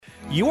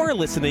You are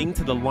listening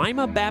to the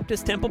Lima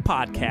Baptist Temple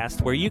podcast,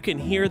 where you can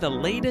hear the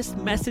latest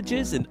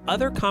messages and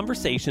other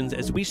conversations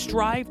as we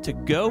strive to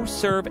go,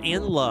 serve,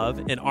 and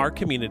love in our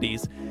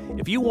communities.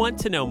 If you want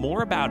to know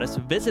more about us,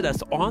 visit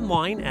us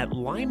online at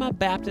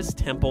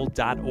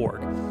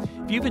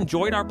limabaptisttemple.org. If you've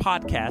enjoyed our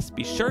podcast,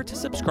 be sure to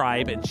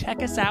subscribe and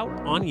check us out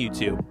on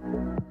YouTube.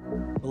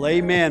 Well,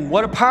 amen.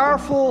 What a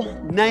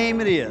powerful name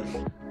it is,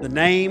 the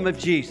name of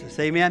Jesus.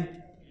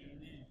 Amen.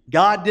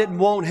 God didn't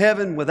want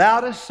heaven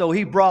without us, so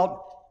He brought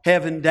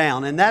heaven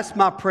down. And that's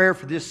my prayer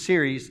for this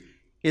series,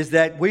 is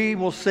that we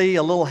will see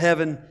a little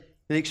heaven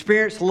and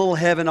experience a little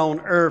heaven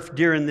on earth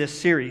during this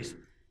series.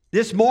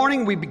 This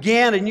morning we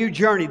began a new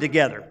journey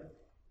together.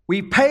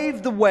 We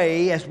paved the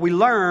way as we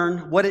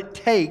learn what it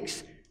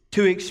takes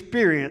to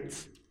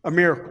experience a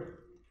miracle.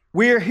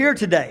 We are here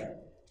today,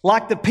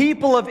 like the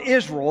people of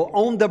Israel,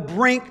 on the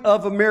brink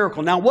of a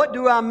miracle. Now, what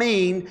do I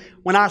mean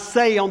when I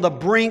say on the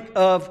brink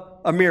of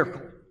a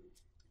miracle?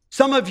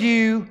 Some of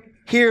you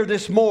here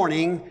this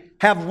morning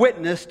have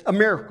witnessed a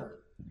miracle.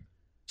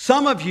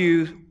 Some of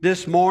you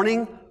this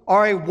morning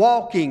are a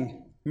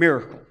walking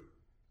miracle.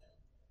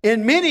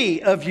 And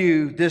many of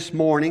you this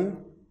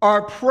morning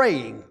are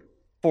praying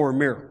for a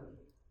miracle.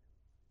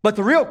 But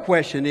the real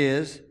question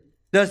is,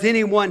 does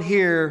anyone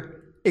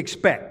here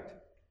expect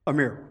a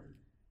miracle?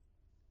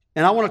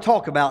 And I want to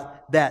talk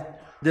about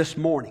that this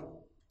morning.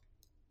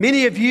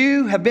 Many of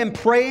you have been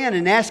praying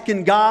and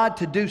asking God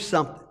to do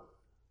something.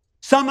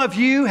 Some of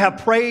you have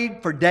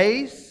prayed for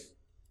days,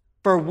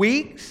 for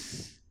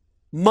weeks,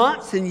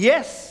 months, and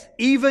yes,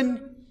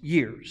 even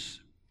years.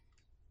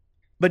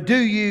 But do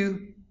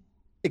you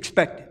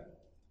expect it?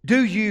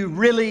 Do you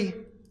really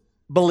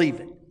believe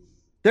it?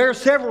 There are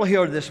several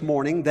here this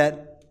morning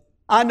that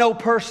I know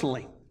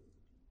personally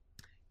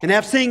and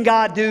have seen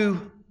God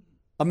do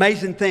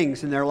amazing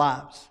things in their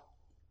lives.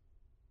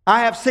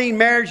 I have seen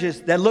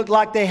marriages that looked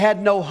like they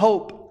had no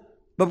hope,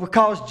 but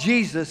because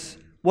Jesus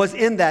was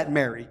in that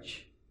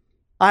marriage,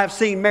 I have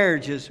seen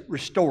marriages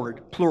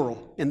restored,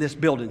 plural, in this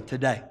building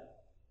today.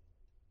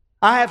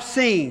 I have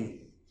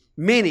seen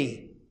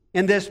many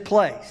in this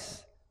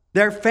place,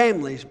 their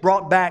families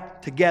brought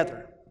back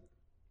together.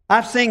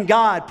 I've seen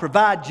God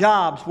provide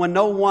jobs when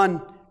no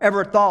one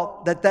ever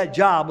thought that that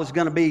job was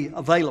going to be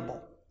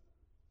available.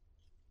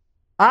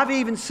 I've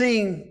even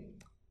seen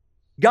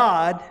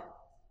God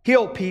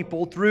heal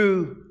people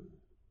through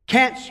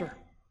cancer,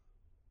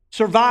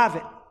 survive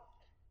it.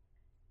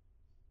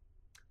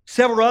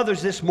 Several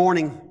others this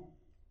morning,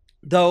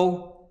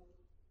 though,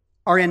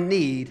 are in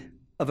need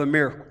of a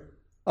miracle,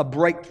 a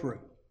breakthrough.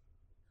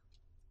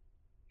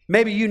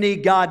 Maybe you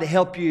need God to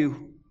help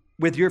you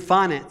with your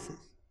finances.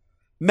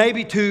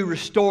 Maybe to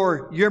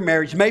restore your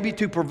marriage. Maybe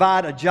to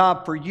provide a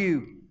job for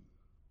you.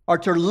 Or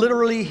to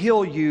literally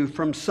heal you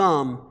from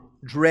some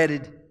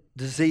dreaded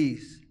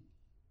disease.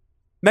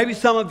 Maybe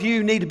some of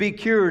you need to be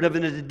cured of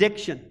an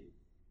addiction,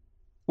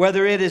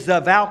 whether it is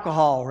of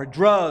alcohol or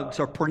drugs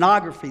or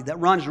pornography that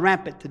runs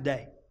rampant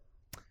today,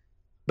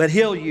 but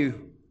heal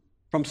you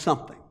from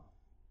something.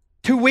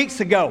 2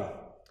 weeks ago,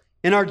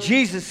 in our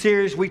Jesus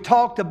series, we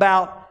talked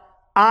about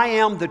I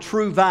am the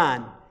true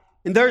vine.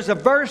 And there's a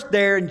verse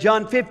there in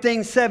John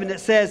 15:7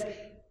 that says,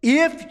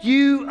 if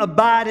you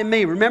abide in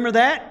me, remember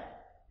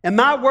that? And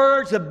my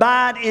words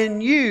abide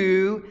in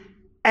you,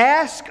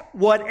 ask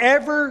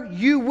whatever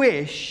you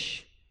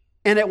wish,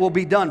 and it will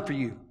be done for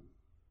you.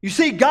 You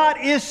see, God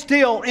is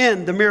still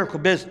in the miracle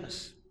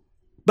business.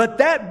 But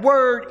that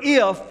word,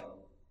 if,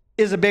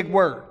 is a big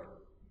word.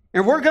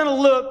 And we're going to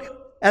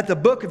look at the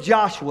book of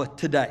Joshua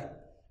today.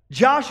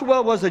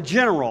 Joshua was a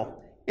general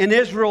in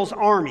Israel's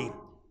army.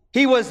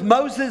 He was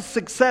Moses'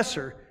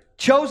 successor,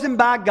 chosen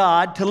by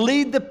God to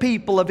lead the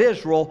people of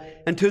Israel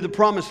into the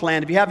promised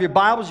land. If you have your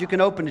Bibles, you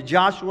can open to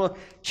Joshua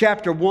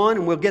chapter 1,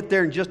 and we'll get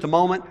there in just a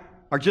moment,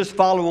 or just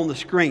follow on the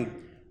screen.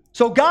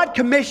 So God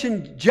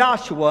commissioned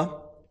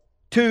Joshua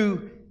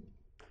to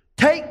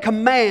take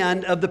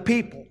command of the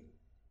people.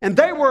 And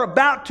they were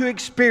about to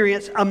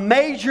experience a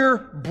major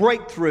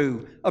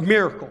breakthrough, a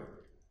miracle.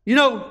 You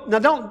know,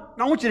 now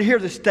I want you to hear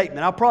this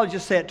statement. I'll probably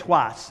just say it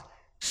twice.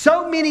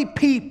 So many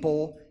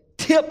people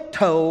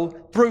tiptoe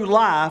through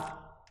life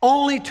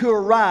only to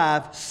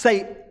arrive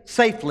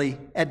safely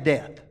at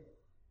death.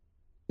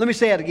 Let me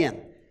say it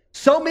again.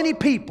 So many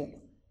people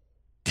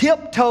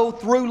tiptoe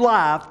through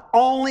life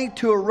only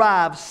to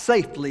arrive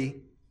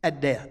safely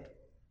at death.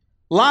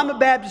 Lima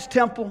Baptist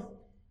Temple,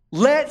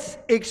 let's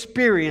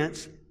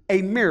experience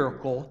a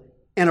miracle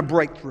and a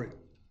breakthrough.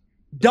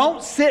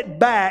 Don't sit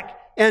back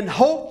and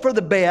hope for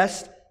the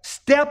best.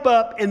 Step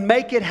up and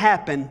make it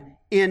happen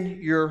in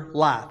your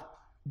life.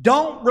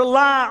 Don't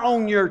rely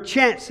on your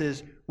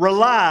chances.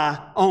 Rely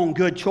on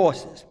good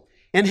choices.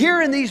 And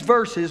here in these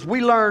verses, we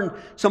learn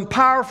some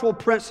powerful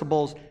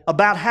principles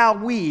about how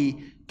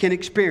we can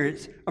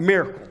experience a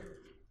miracle.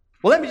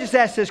 Well, let me just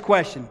ask this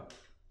question.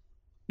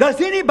 Does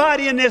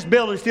anybody in this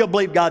building still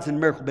believe God's in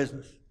the miracle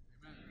business?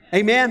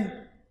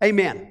 Amen?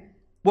 Amen.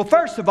 Well,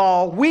 first of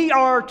all, we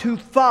are to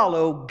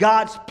follow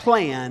God's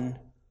plan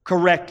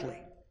correctly.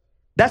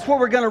 That's what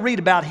we're going to read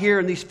about here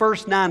in these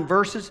first 9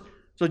 verses.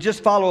 So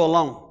just follow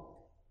along.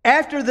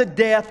 After the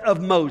death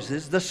of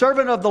Moses, the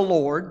servant of the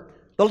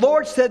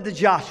Lord said to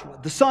Joshua,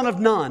 the son of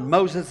Nun,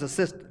 Moses'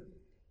 assistant,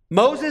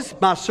 Moses,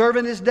 my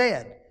servant, is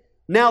dead.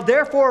 Now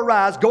therefore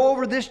arise, go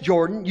over this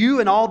Jordan, you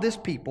and all this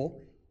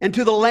people, and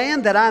to the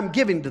land that I am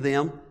giving to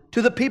them,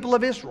 to the people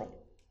of Israel.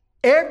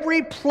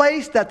 Every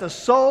place that the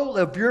sole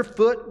of your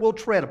foot will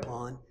tread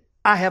upon,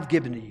 I have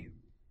given to you,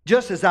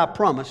 just as I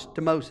promised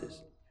to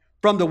Moses.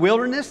 From the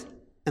wilderness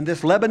and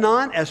this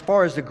Lebanon, as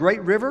far as the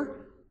great river,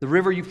 the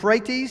river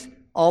Euphrates,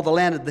 all the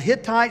land of the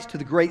Hittites to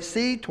the great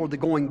sea, toward the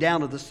going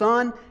down of the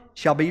sun,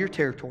 shall be your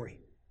territory.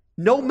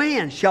 No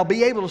man shall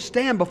be able to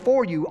stand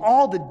before you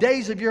all the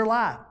days of your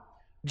life.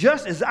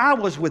 Just as I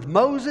was with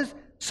Moses,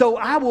 so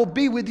I will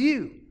be with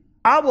you.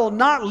 I will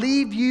not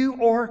leave you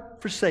or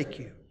forsake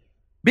you.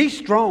 Be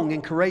strong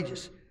and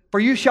courageous, for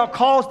you shall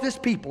cause this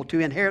people to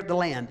inherit the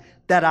land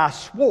that I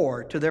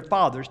swore to their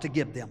fathers to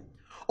give them.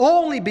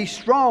 Only be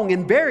strong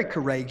and very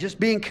courageous,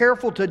 being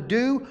careful to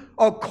do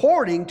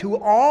according to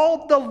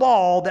all the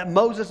law that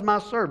Moses my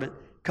servant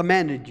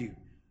commanded you.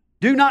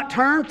 Do not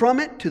turn from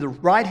it to the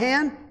right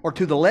hand or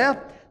to the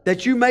left,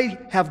 that you may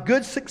have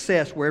good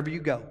success wherever you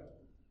go.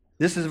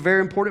 This is a very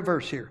important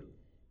verse here.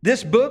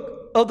 This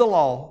book of the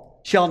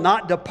law shall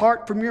not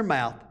depart from your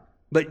mouth,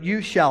 but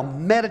you shall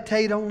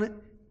meditate on it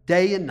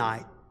day and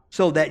night,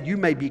 so that you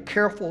may be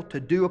careful to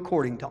do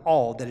according to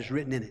all that is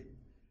written in it.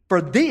 For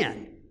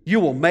then you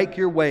will make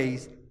your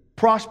ways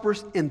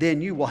prosperous, and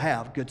then you will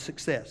have good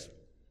success.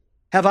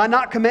 Have I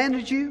not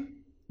commanded you?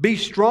 Be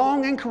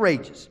strong and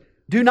courageous.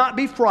 Do not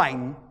be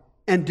frightened,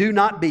 and do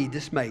not be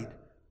dismayed.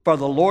 For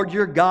the Lord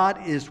your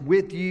God is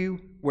with you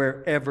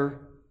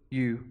wherever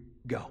you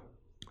go.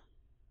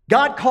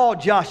 God called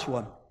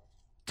Joshua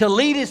to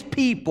lead his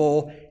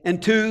people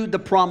into the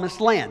promised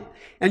land.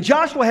 And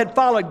Joshua had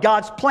followed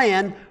God's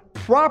plan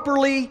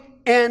properly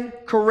and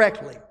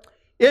correctly.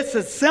 It's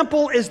as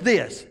simple as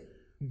this.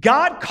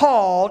 God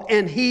called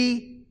and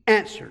he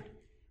answered.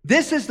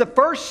 This is the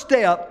first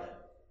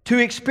step to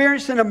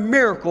experiencing a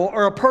miracle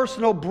or a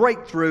personal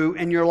breakthrough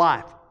in your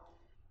life.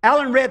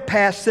 Alan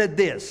Redpath said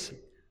this,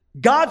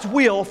 God's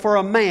will for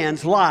a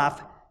man's life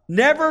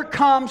never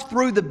comes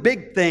through the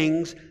big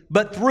things,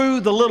 but through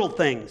the little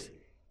things.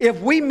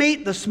 If we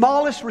meet the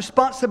smallest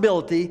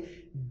responsibility,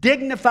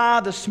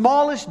 dignify the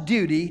smallest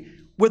duty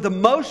with the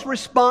most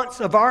response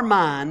of our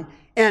mind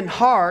and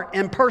heart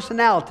and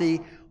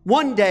personality,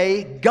 one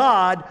day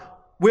God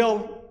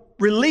will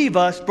relieve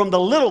us from the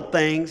little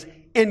things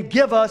and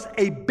give us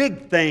a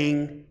big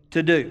thing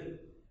to do.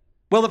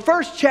 Well, the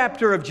first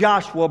chapter of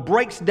Joshua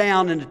breaks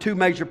down into two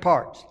major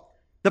parts.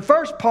 The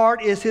first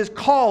part is his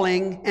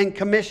calling and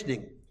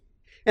commissioning.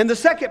 And the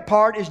second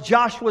part is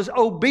Joshua's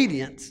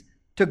obedience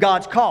to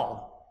God's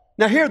call.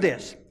 Now hear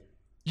this.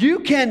 You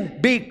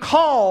can be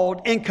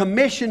called and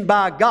commissioned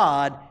by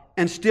God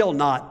and still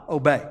not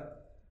obey.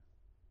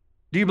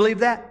 Do you believe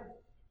that?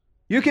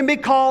 You can be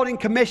called and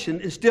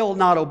commissioned and still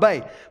not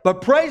obey.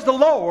 But praise the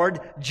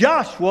Lord,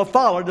 Joshua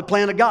followed the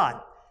plan of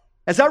God.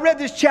 As I read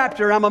this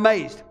chapter, I'm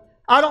amazed.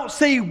 I don't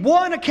see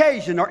one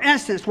occasion or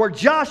instance where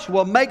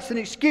Joshua makes an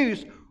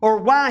excuse or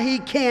why he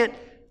can't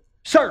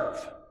serve.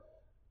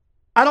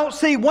 I don't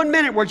see 1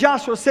 minute where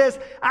Joshua says,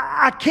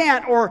 I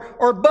can't,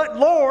 or but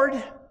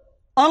Lord.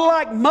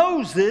 Unlike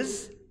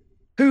Moses,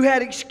 who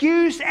had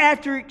excuse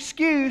after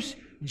excuse,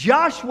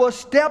 Joshua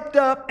stepped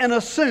up and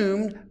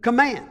assumed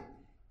command.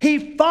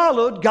 He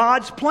followed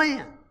God's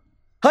plan.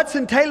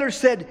 Hudson Taylor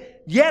said,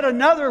 yet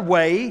another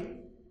way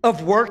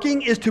of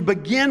working is to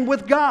begin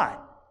with God,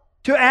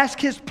 to ask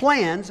His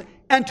plans,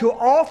 and to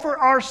offer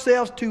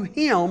ourselves to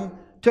Him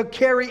to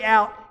carry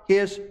out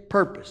His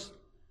purpose.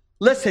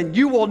 Listen,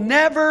 you will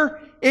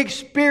never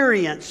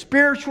experience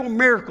spiritual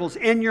miracles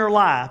in your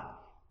life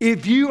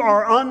if you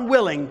are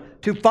unwilling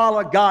to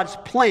follow God's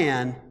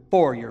plan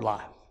for your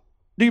life.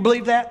 Do you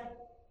believe that?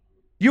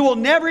 You will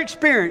never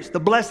experience the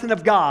blessing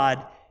of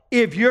God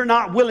if you're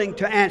not willing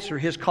to answer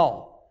His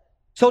call.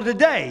 So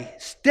today,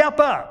 step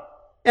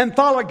up and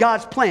follow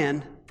God's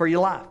plan for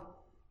your life.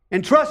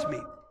 And trust me,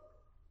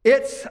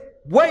 it's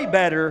way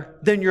better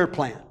than your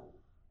plan.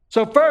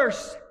 So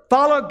first,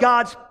 follow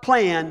God's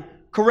plan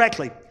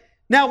correctly.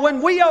 Now,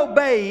 when we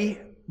obey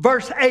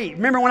verse 8,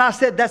 remember when I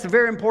said that's a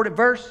very important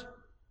verse?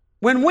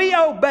 When we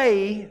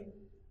obey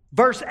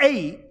verse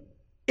 8,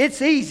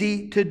 it's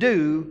easy to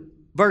do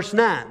verse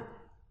 9.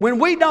 When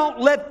we don't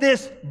let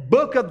this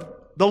book of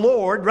the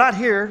Lord right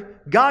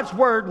here, God's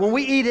Word, when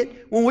we eat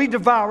it, when we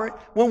devour it,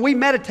 when we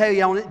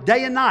meditate on it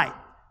day and night,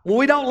 when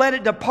we don't let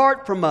it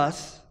depart from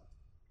us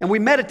and we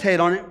meditate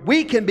on it,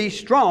 we can be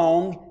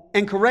strong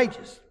and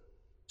courageous.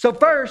 So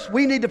first,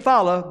 we need to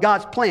follow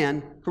God's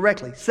plan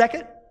correctly.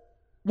 Second,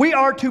 we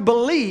are to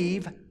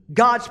believe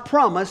God's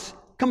promise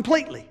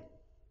completely.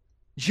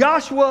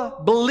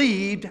 Joshua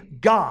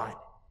believed God.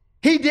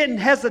 He didn't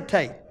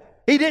hesitate.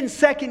 He didn't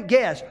second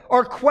guess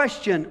or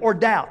question or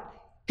doubt.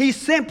 He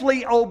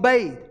simply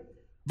obeyed.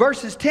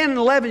 Verses 10 and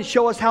 11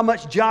 show us how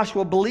much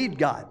Joshua believed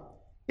God.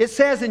 It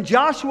says, and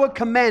Joshua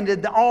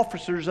commanded the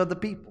officers of the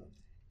people,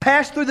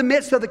 pass through the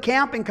midst of the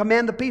camp and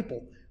command the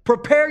people,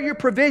 Prepare your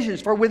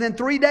provisions, for within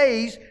 3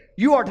 days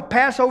you are to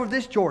pass over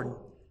this Jordan,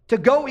 to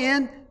go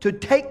in to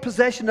take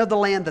possession of the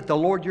land that the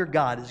Lord your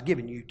God has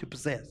given you to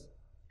possess.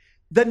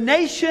 The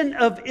nation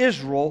of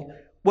Israel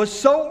was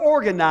so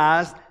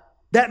organized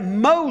that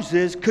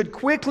Moses could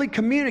quickly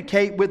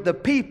communicate with the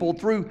people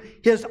through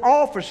his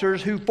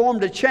officers who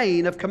formed a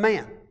chain of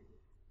command.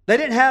 They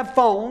didn't have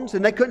phones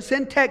and they couldn't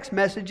send text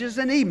messages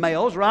and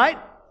emails, right?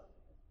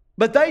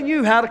 But they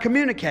knew how to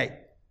communicate.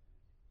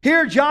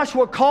 Here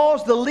Joshua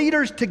calls the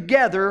leaders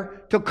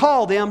together to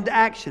call them to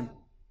action.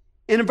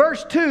 In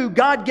verse 2,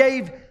 God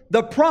gave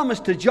the promise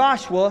to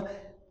Joshua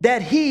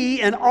that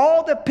he and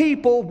all the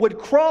people would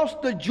cross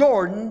the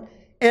Jordan,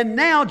 and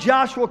now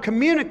Joshua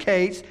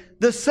communicates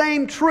the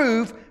same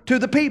truth to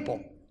the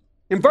people.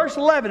 In verse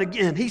 11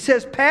 again, he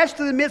says, pass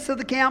through the midst of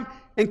the camp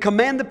and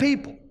command the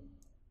people.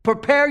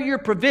 Prepare your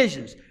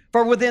provisions,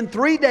 for within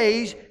 3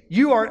 days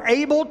you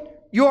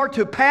are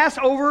to pass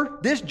over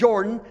this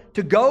Jordan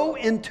to go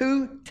and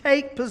to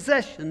take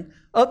possession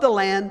of the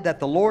land that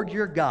the Lord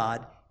your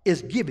God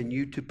is giving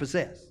you to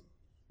possess.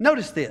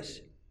 Notice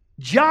this.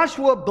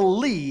 Joshua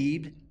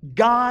believed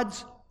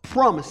God's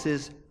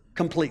promises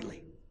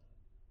completely.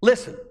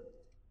 Listen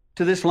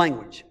to this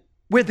language.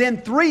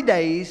 Within 3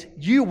 days,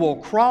 you will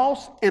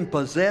cross and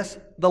possess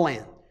the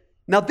land.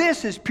 Now,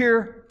 this is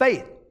pure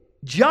faith.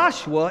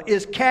 Joshua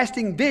is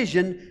casting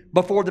vision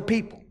before the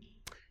people.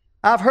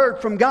 I've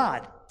heard from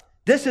God.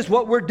 This is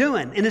what we're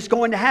doing, and it's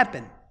going to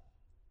happen.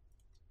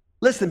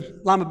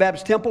 Listen, Lima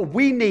Baptist Temple,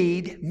 we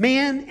need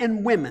men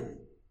and women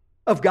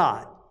of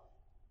God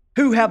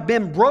who have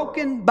been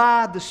broken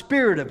by the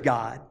Spirit of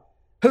God,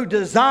 who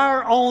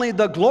desire only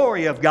the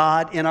glory of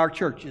God in our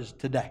churches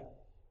today.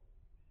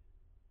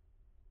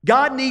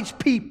 God needs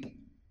people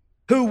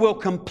who will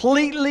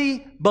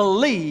completely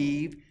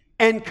believe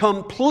and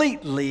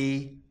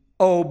completely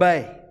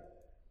obey.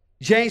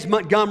 James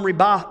Montgomery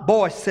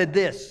Boyce said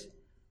this,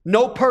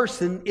 no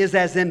person is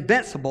as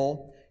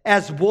invincible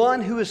as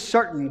one who is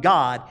certain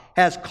God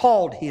has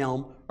called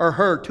him or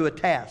her to a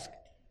task.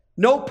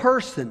 No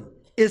person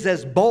is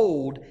as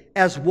bold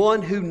as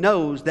one who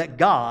knows that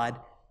God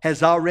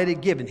has already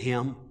given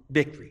him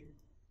victory.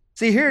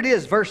 See, here it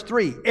is, verse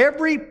 3.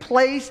 Every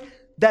place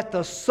that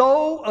the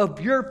sole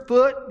of your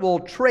foot will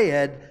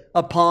tread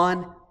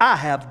upon, I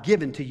have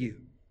given to you,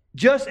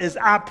 just as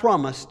I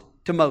promised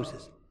to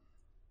Moses.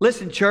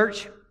 Listen,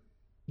 church,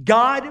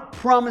 God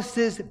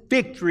promises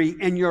victory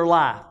in your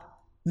life.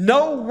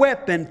 No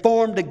weapon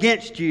formed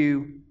against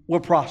you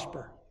will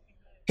prosper.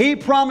 He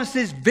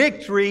promises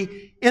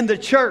victory in the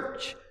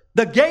church.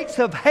 The gates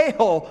of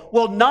hell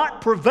will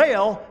not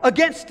prevail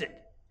against it.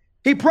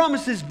 He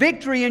promises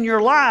victory in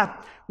your life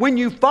when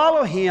you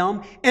follow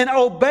Him and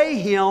obey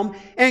Him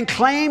and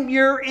claim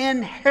your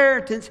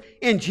inheritance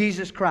in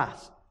Jesus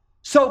Christ.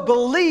 So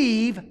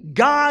believe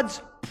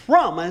God's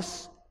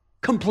promise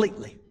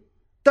completely.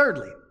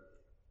 Thirdly,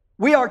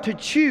 we are to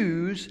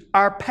choose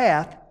our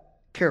path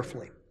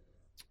carefully.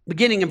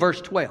 Beginning in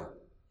verse 12.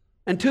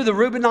 And to the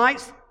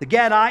Reubenites, the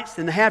Gadites,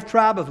 and the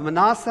half-tribe of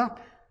Manasseh,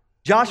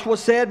 Joshua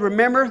said,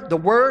 remember the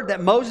word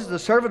that Moses, the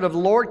servant of the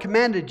Lord,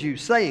 commanded you,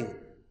 saying,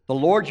 the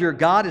Lord your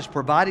God is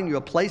providing you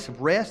a place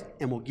of rest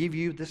and will give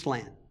you this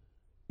land.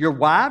 Your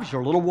wives,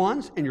 your little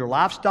ones, and your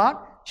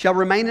livestock shall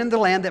remain in the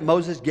land that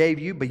Moses gave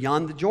you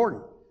beyond the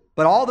Jordan.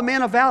 But all the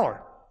men of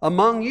valor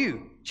among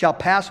you shall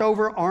pass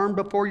over armed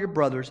before your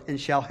brothers and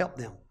shall help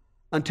them,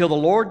 until the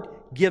Lord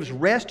gives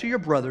rest to your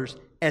brothers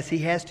as He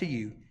has to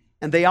you,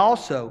 and they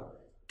also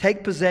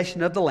take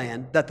possession of the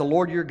land that the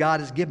Lord your God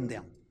has given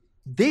them.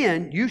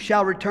 Then you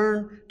shall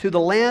return to the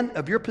land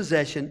of your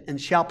possession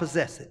and shall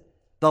possess it,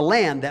 the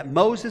land that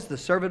Moses, the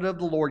servant of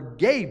the Lord,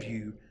 gave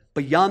you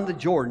beyond the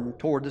Jordan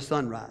toward the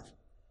sunrise.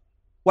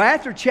 Well,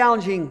 after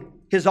challenging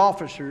his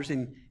officers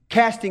and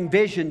casting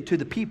vision to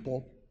the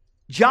people,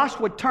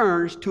 Joshua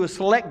turns to a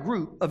select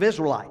group of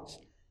Israelites.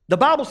 The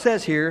Bible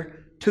says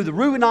here, to the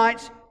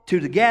Reubenites, to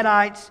the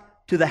Gadites,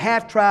 to the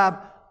half-tribe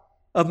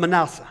of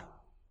Manasseh.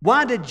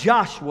 Why did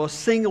Joshua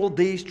single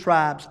these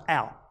tribes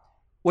out?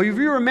 Well, if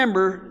you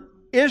remember,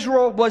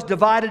 Israel was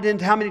divided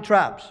into how many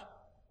tribes?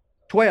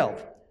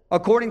 12,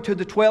 according to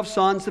the 12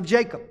 sons of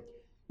Jacob.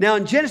 Now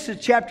in Genesis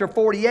chapter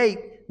 48,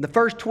 in the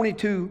first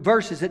 22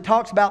 verses, it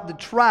talks about the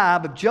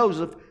tribe of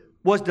Joseph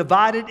was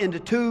divided into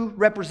two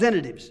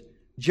representatives.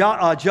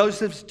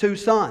 Joseph's two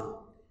sons,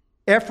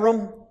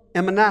 Ephraim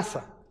and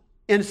Manasseh.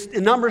 In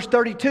Numbers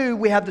 32,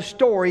 we have the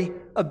story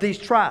of these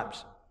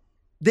tribes.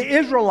 The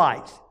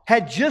Israelites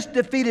had just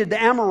defeated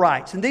the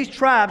Amorites, and these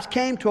tribes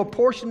came to a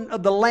portion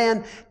of the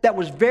land that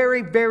was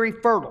very, very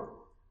fertile.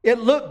 It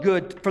looked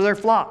good for their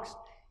flocks.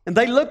 And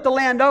they looked the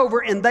land over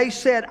and they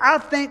said, I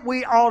think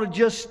we ought to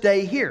just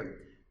stay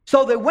here.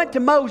 So they went to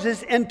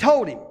Moses and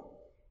told him,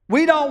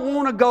 we don't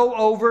want to go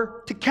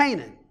over to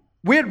Canaan.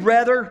 We'd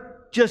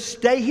rather just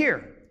stay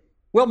here.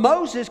 Well,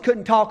 Moses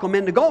couldn't talk them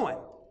into going.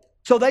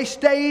 So they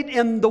stayed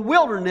in the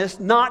wilderness,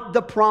 not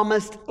the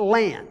promised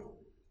land.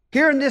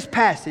 Here in this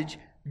passage,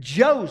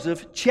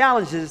 Joseph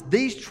challenges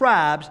these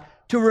tribes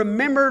to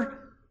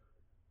remember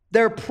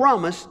their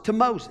promise to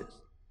Moses.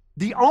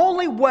 The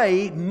only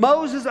way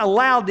Moses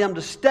allowed them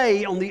to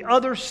stay on the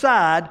other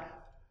side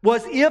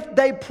was if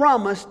they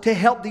promised to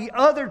help the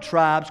other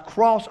tribes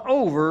cross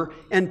over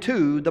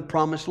into the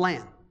promised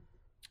land.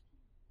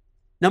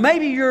 Now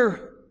maybe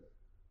you're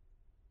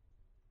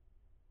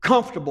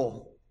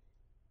comfortable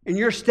in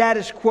your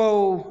status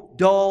quo,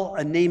 dull,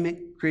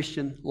 anemic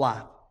Christian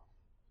life,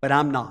 but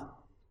I'm not.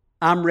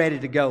 I'm ready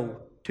to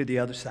go to the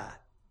other side.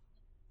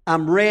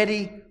 I'm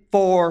ready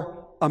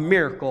for a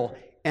miracle,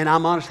 and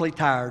I'm honestly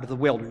tired of the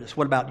wilderness.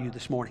 What about you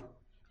this morning?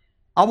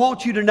 I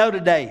want you to know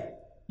today,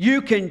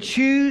 you can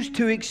choose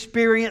to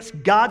experience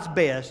God's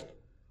best,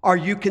 or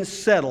you can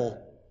settle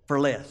for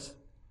less.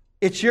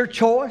 It's your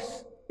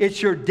choice.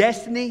 It's your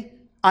destiny.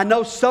 I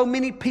know so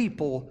many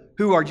people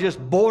who are just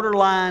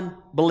borderline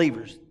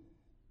believers.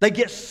 They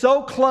get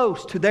so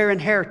close to their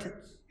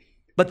inheritance,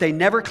 but they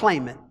never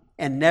claim it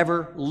and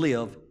never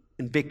live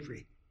in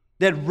victory.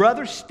 They'd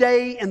rather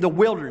stay in the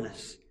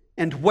wilderness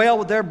and dwell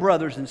with their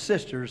brothers and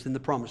sisters in the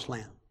promised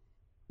land.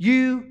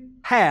 You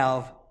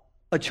have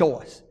a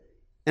choice.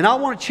 And I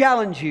want to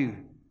challenge you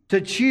to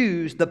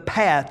choose the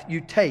path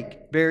you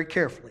take very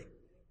carefully.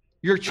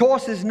 Your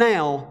choices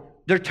now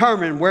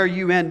determine where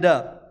you end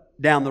up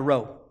down the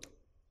road.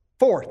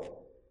 Fourth,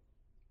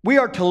 we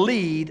are to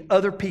lead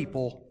other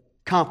people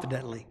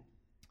confidently.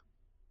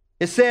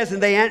 It says,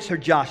 and they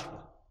answered Joshua,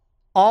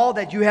 all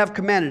that you have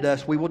commanded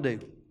us we will do.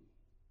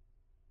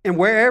 And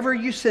wherever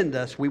you send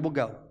us, we will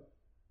go.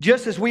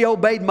 Just as we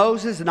obeyed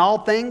Moses in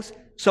all things,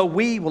 so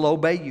we will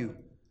obey you.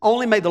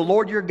 Only may the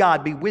Lord your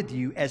God be with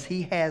you as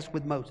he has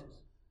with Moses.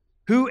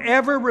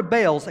 Whoever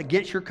rebels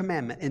against your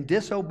commandment and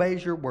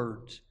disobeys your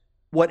words,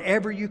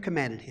 whatever you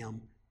commanded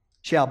him,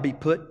 shall be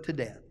put to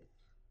death.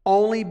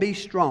 Only be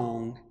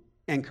strong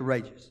and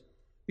courageous.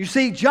 You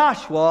see,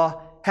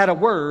 Joshua had a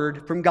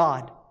word from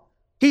God.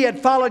 He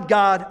had followed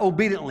God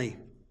obediently,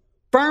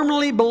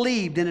 firmly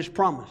believed in his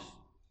promise,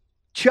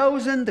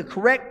 chosen the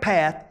correct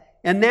path,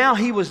 and now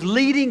he was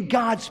leading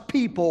God's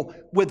people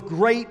with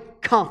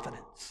great confidence.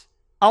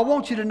 I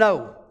want you to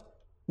know,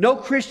 no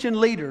Christian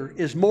leader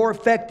is more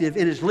effective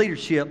in his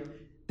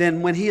leadership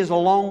than when he is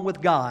alone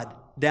with God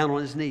down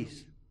on his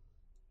knees.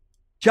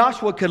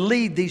 Joshua could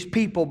lead these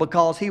people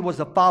because he was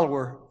a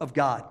follower of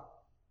God.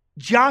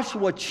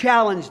 Joshua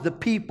challenged the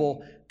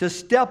people to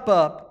step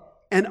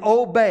up and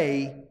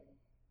obey,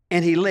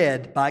 and he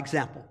led by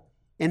example.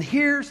 And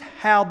here's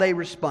how they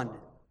responded.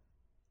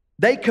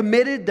 They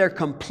committed their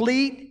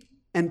complete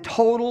and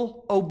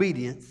total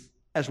obedience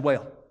as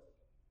well.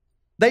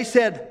 They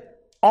said,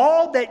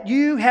 all that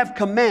you have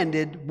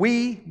commanded,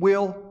 we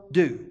will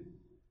do.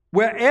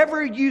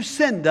 Wherever you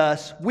send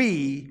us,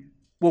 we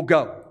will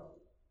go.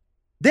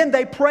 Then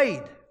they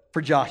prayed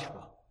for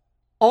Joshua.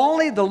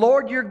 Only the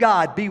Lord your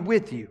God be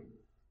with you,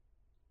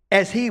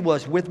 as he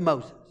was with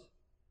Moses.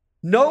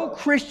 No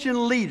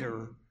Christian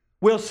leader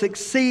will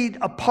succeed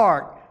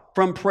apart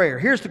from prayer.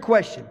 Here's the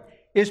question.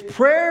 Is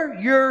prayer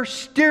your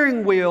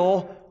steering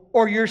wheel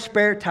or your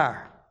spare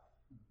tire?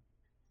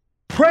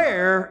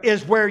 Prayer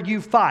is where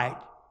you fight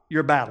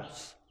your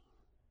battles.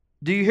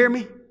 Do you hear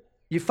me?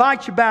 You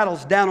fight your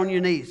battles down on your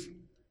knees.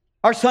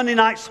 Our Sunday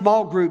night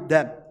small group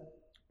that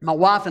my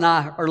wife and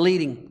I are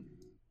leading,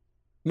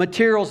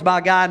 materials by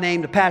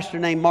a pastor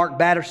named Mark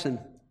Batterson,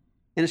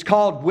 and it's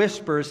called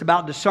Whisper. It's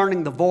about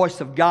discerning the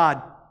voice of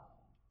God.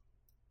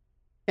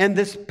 And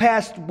this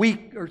past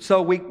week or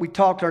so, we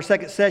talked our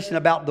second session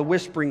about the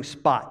whispering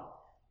spot.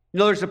 You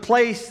know, there's a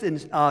place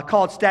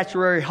called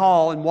Statuary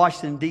Hall in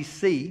Washington,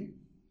 D.C.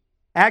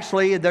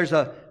 Actually, there's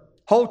a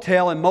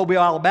hotel in Mobile,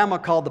 Alabama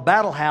called the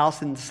Battle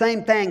House, and the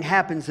same thing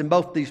happens in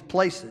both these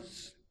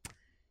places.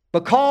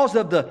 Because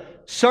of the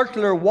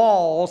circular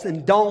walls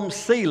and dome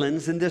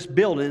ceilings in this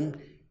building,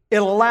 it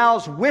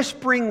allows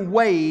whispering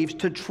waves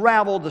to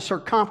travel the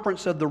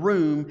circumference of the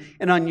room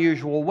in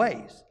unusual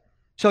ways.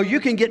 So you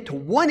can get to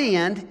one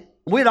end.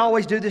 We'd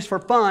always do this for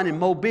fun in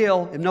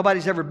Mobile, if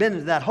nobody's ever been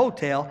to that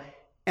hotel,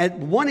 at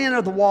one end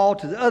of the wall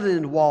to the other end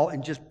of the wall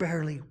and just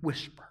barely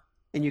whisper.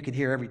 And you can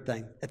hear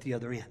everything at the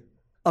other end.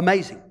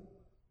 Amazing.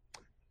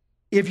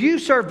 If you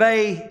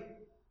survey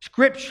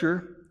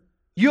Scripture,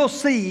 you'll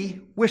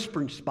see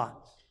whispering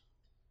spots.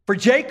 For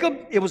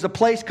Jacob, it was a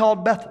place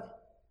called Bethel.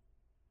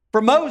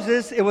 For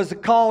Moses, it was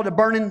called a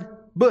burning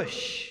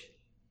bush.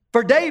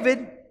 For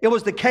David, it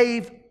was the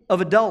cave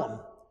of Adullam.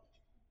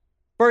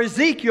 For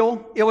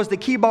Ezekiel, it was the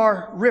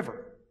Kibar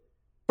River.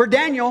 For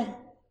Daniel,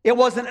 it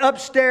was an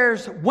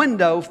upstairs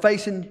window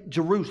facing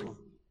Jerusalem.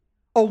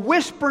 A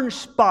whispering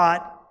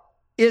spot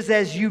is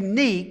as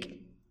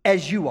unique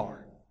as you are.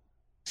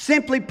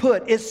 Simply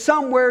put, it's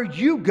somewhere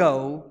you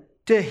go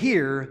to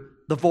hear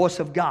the voice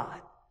of God.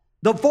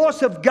 The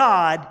voice of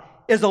God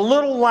is a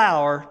little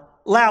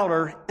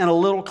louder and a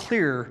little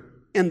clearer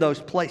in those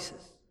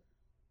places.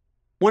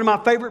 One of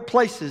my favorite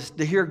places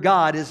to hear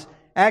God is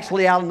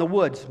actually out in the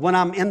woods when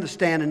I'm in the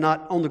stand and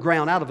not on the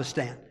ground out of a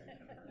stand.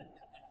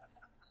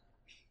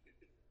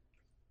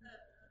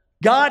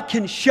 God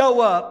can show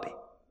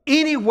up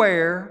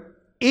anywhere,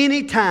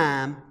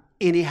 anytime,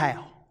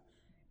 anyhow.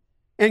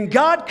 And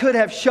God could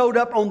have showed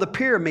up on the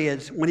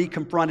pyramids when he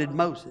confronted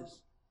Moses.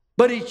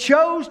 But he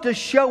chose to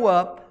show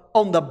up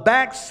on the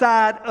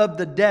backside of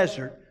the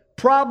desert,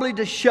 probably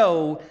to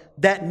show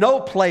that no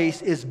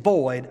place is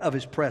void of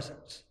his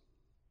presence.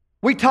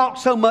 We talk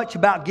so much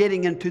about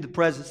getting into the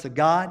presence of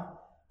God,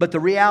 but the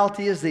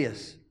reality is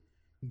this: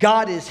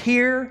 God is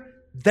here,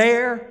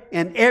 there,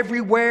 and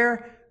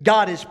everywhere.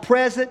 God is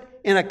present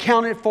and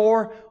accounted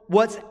for.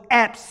 What's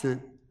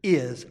absent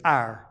is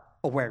our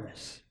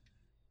awareness.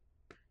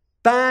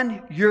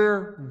 Find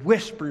your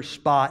whisper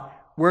spot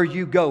where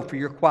you go for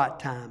your quiet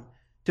time,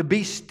 to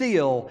be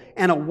still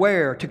and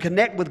aware, to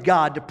connect with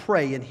God, to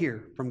pray and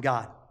hear from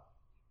God.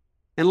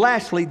 And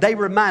lastly, they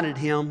reminded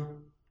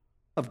him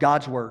of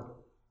God's word.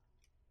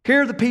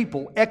 Here the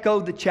people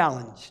echoed the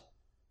challenge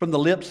from the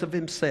lips of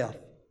himself.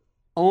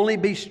 Only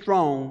be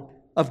strong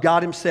of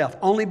God himself.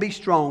 Only be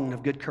strong and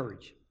of good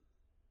courage.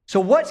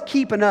 So what's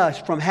keeping us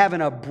from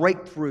having a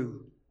breakthrough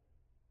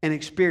and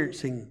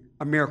experiencing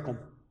a miracle?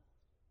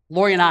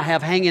 Lori and I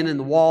have hanging in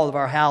the wall of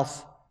our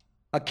house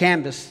a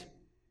canvas.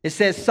 It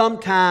says,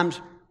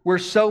 sometimes we're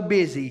so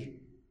busy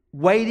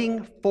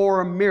waiting for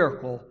a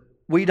miracle,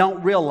 we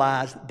don't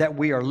realize that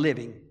we are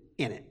living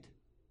in it.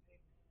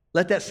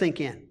 Let that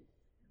sink in.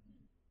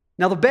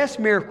 Now, the best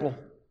miracle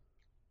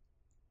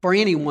for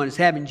anyone is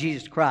having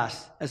Jesus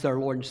Christ as their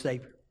Lord and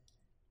Savior.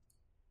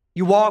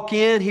 You walk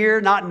in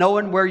here not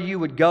knowing where you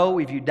would go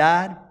if you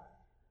died,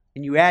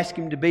 and you ask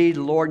him to be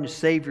the Lord and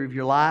Savior of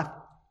your life,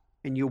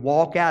 and you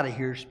walk out of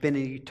here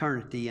spending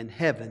eternity in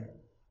heaven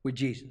with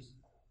Jesus.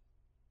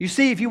 You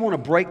see, if you want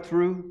to break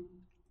through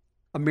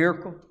a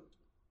miracle,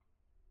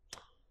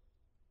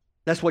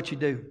 that's what you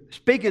do.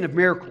 Speaking of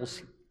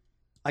miracles,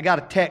 I got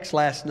a text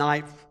last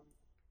night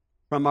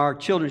from our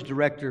children's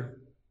director,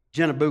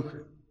 Jenna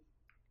Booker.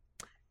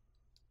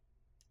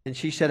 And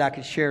she said I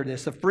could share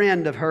this. A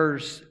friend of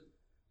hers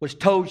was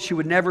told she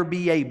would never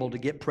be able to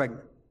get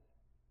pregnant.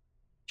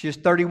 She was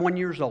 31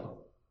 years old.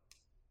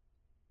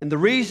 And the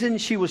reason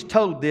she was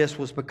told this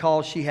was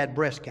because she had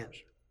breast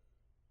cancer.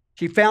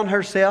 She found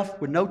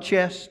herself with no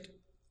chest,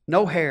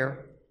 no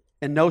hair,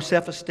 and no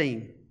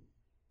self-esteem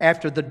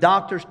after the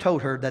doctors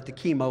told her that the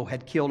chemo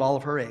had killed all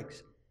of her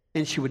eggs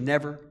and she would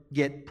never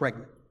get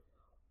pregnant.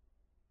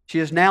 She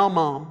is now a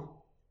mom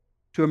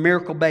to a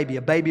miracle baby,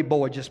 a baby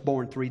boy just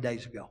born 3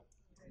 days ago.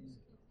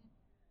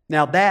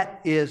 Now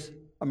that is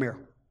a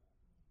miracle.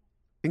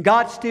 And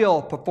God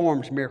still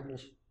performs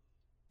miracles.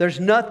 There's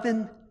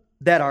nothing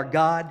that our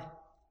God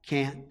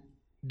can't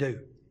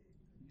do.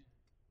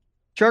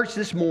 Church,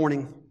 this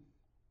morning,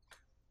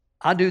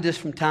 I do this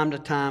from time to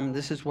time.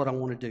 This is what I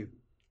want to do.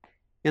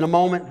 In a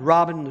moment,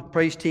 Robin and the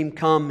praise team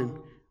come and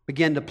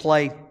begin to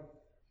play.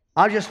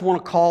 I just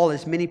want to call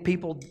as many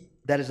people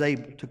that is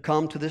able to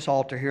come to this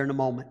altar here in a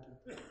moment.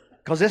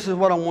 Because this is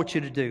what I want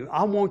you to do.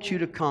 I want you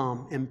to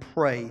come and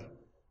pray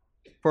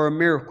for a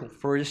miracle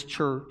for His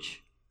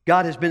church.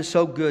 God has been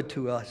so good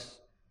to us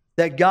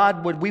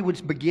that we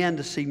would begin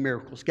to see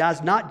miracles.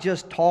 Guys, not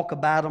just talk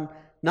about them,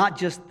 not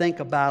just think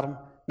about them,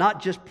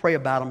 not just pray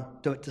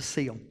about them, to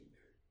see them.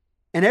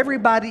 And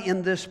everybody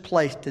in this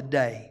place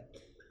today,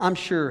 I'm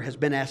sure, has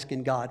been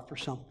asking God for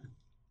something.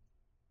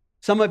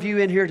 Some of you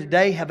in here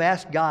today have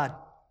asked God,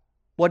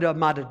 what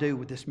am I to do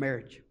with this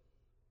marriage?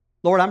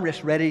 Lord, I'm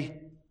just ready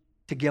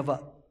to give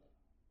up.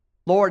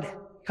 Lord,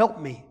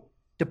 help me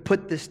to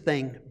put this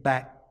thing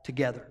back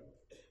together.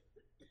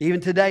 Even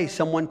today,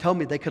 someone told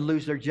me they could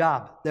lose their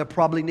job. They'll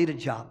probably need a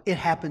job. It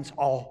happens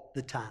all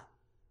the time.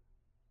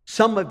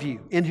 Some of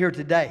you in here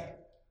today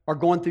are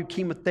going through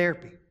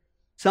chemotherapy.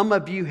 Some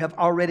of you have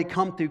already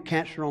come through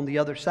cancer on the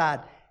other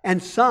side.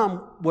 And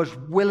some was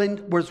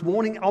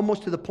wanting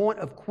almost to the point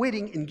of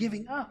quitting and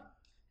giving up.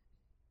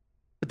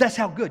 But that's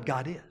how good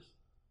God is.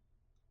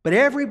 But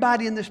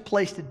everybody in this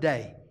place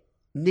today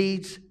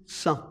needs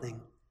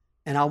something.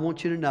 And I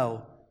want you to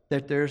know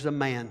that there's a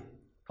man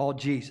called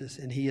Jesus,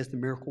 and He is the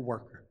miracle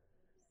worker.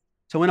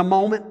 So in a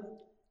moment,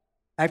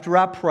 after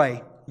I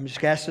pray, I'm just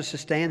going to ask us to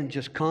stand and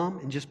just come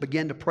and just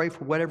begin to pray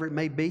for whatever it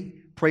may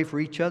be. Pray for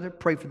each other.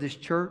 Pray for this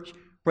church.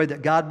 Pray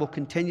that God will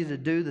continue to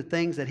do the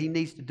things that He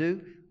needs to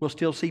do. We'll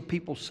still see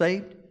people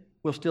saved.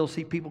 We'll still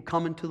see people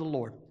coming to the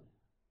Lord.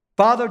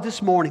 Father,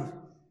 this morning,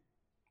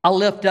 I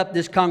lift up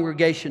this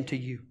congregation to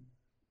You.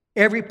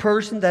 Every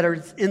person that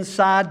is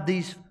inside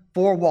these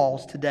four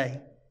walls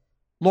today.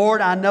 Lord,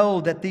 I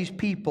know that these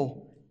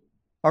people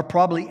are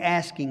probably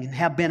asking and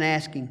have been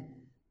asking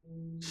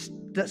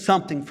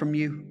something from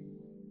You.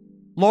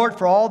 Lord,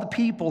 for all the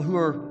people who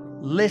are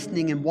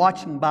listening and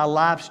watching by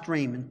live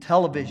stream and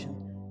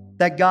television,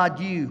 that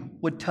God, You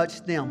would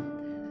touch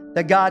them.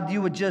 That God,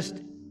 You would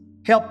just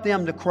help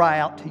them to cry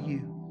out to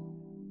You.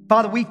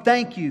 Father, we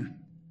thank You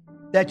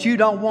that You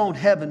don't want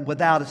heaven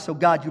without us. So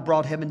God, You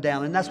brought heaven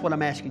down. And that's what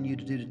I'm asking You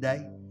to do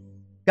today.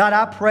 God,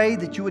 I pray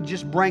that You would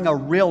just bring a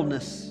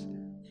realness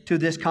to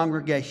this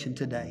congregation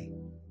today.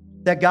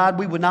 That God,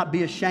 we would not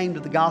be ashamed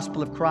of the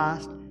gospel of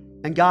Christ.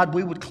 And God,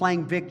 we would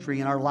claim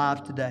victory in our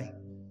lives today.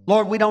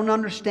 Lord, we don't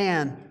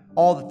understand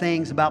all the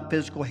things about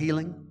physical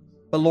healing.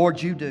 But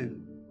Lord, You do.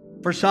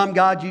 For some,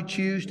 God, you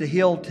choose to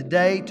heal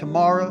today,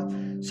 tomorrow,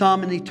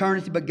 some in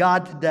eternity. But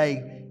God,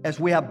 today, as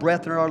we have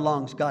breath in our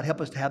lungs, God,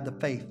 help us to have the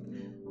faith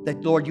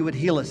that, Lord, you would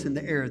heal us in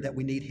the area that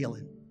we need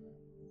healing.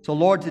 So,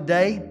 Lord,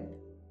 today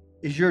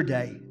is your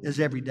day, is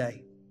every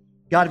day.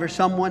 God, if there's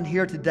someone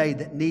here today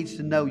that needs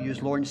to know you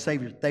as Lord and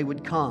Savior, they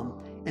would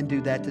come and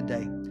do that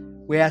today.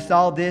 We ask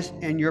all this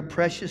in your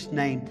precious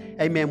name.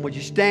 Amen. Would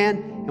you stand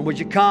and would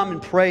you come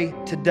and pray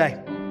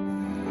today?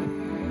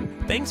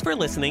 Thanks for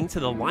listening to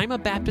the Lima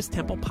Baptist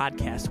Temple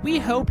podcast. We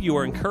hope you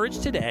are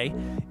encouraged today,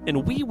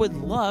 and we would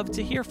love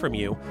to hear from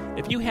you.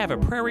 If you have a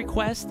prayer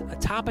request, a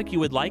topic you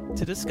would like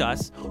to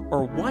discuss,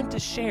 or want to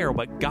share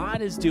what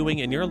God is doing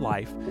in your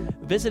life,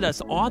 visit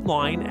us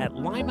online at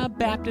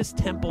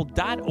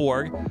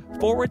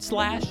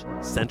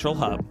limabaptisttemple.org/Central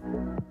Hub.